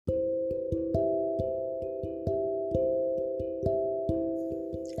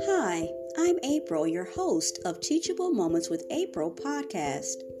I'm April, your host of Teachable Moments with April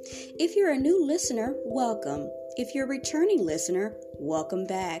podcast. If you're a new listener, welcome. If you're a returning listener, welcome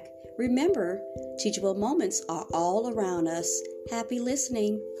back. Remember, teachable moments are all around us. Happy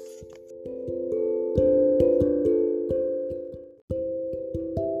listening.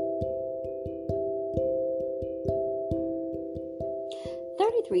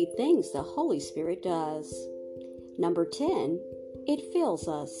 Three things the Holy Spirit does. Number 10, it fills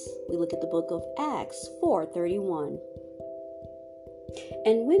us. We look at the book of Acts 4:31.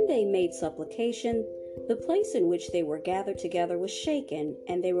 And when they made supplication, the place in which they were gathered together was shaken,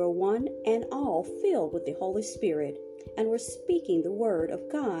 and they were one and all filled with the Holy Spirit, and were speaking the word of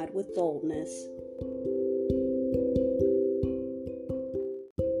God with boldness.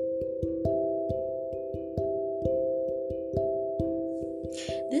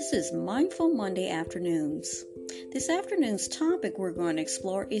 This is Mindful Monday Afternoons. This afternoon's topic we're going to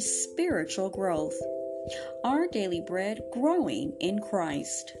explore is spiritual growth. Our daily bread, growing in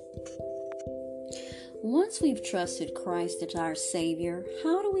Christ. Once we've trusted Christ as our Savior,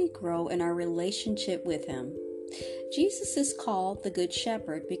 how do we grow in our relationship with Him? Jesus is called the Good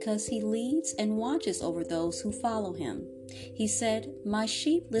Shepherd because He leads and watches over those who follow Him. He said, "My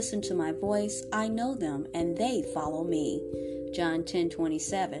sheep listen to my voice, I know them, and they follow me." John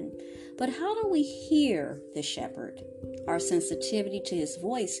 10:27. But how do we hear the shepherd? Our sensitivity to his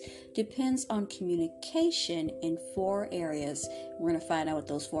voice depends on communication in 4 areas. We're going to find out what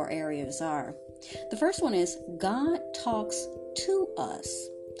those 4 areas are. The first one is God talks to us.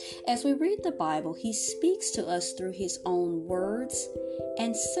 As we read the Bible, He speaks to us through His own words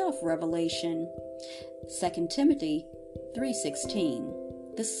and self-revelation. 2 Timothy 3:16.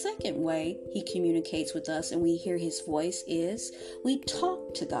 The second way He communicates with us and we hear His voice is we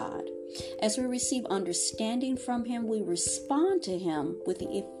talk to God. As we receive understanding from Him, we respond to Him with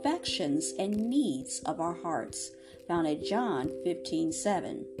the affections and needs of our hearts, found at John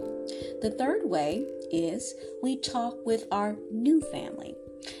 15:7. The third way is we talk with our new family.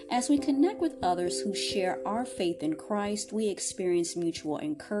 As we connect with others who share our faith in Christ, we experience mutual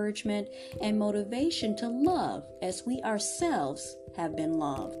encouragement and motivation to love as we ourselves have been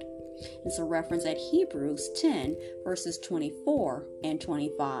loved. It's a reference at Hebrews 10, verses 24 and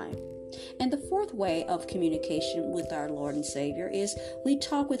 25. And the fourth way of communication with our Lord and Savior is we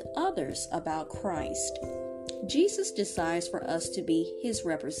talk with others about Christ. Jesus desires for us to be His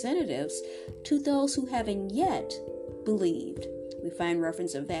representatives to those who haven't yet believed. We find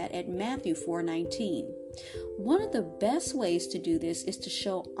reference of that at Matthew 4:19. One of the best ways to do this is to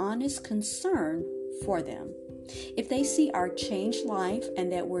show honest concern for them. If they see our changed life and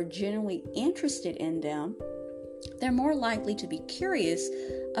that we're genuinely interested in them, they're more likely to be curious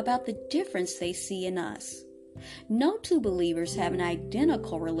about the difference they see in us. No two believers have an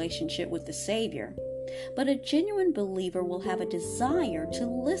identical relationship with the Savior, but a genuine believer will have a desire to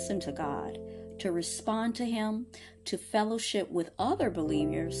listen to God, to respond to Him, to fellowship with other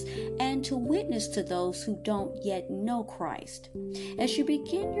believers, and to witness to those who don't yet know Christ. As you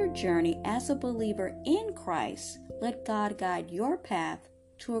begin your journey as a believer in Christ, let God guide your path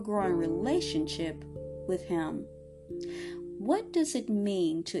to a growing relationship with Him. What does it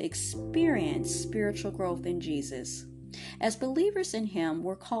mean to experience spiritual growth in Jesus? As believers in Him,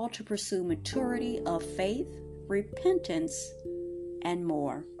 we're called to pursue maturity of faith, repentance, and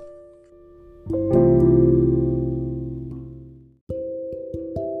more.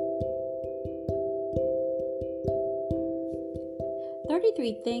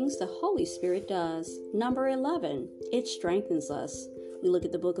 33 things the Holy Spirit does. Number 11, it strengthens us. We look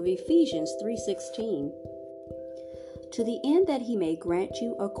at the book of Ephesians 3:16. To the end that He may grant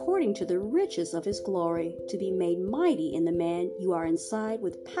you, according to the riches of His glory, to be made mighty in the man you are inside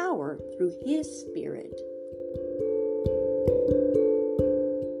with power through His Spirit.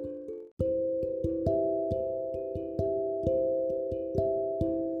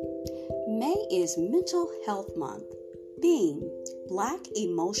 May is Mental Health Month. BEAM, Black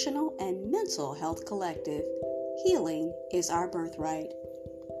Emotional and Mental Health Collective. Healing is our birthright.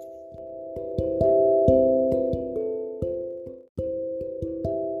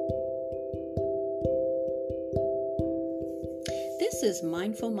 This is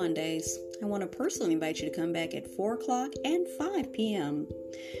Mindful Mondays. I want to personally invite you to come back at 4 o'clock and 5 p.m.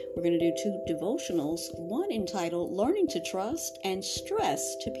 We're going to do 2 devotionals, one entitled Learning to Trust and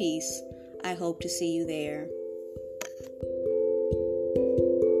Stress to Peace. I hope to see you there.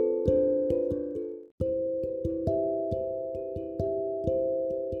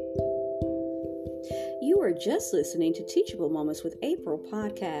 just listening to Teachable Moments with April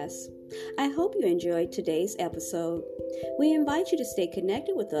podcast. I hope you enjoyed today's episode. We invite you to stay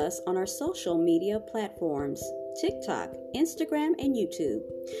connected with us on our social media platforms, TikTok, Instagram, and YouTube.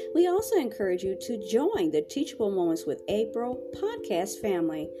 We also encourage you to join the Teachable Moments with April podcast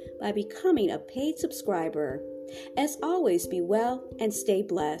family by becoming a paid subscriber. As always, be well and stay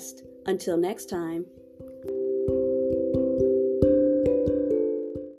blessed. Until next time.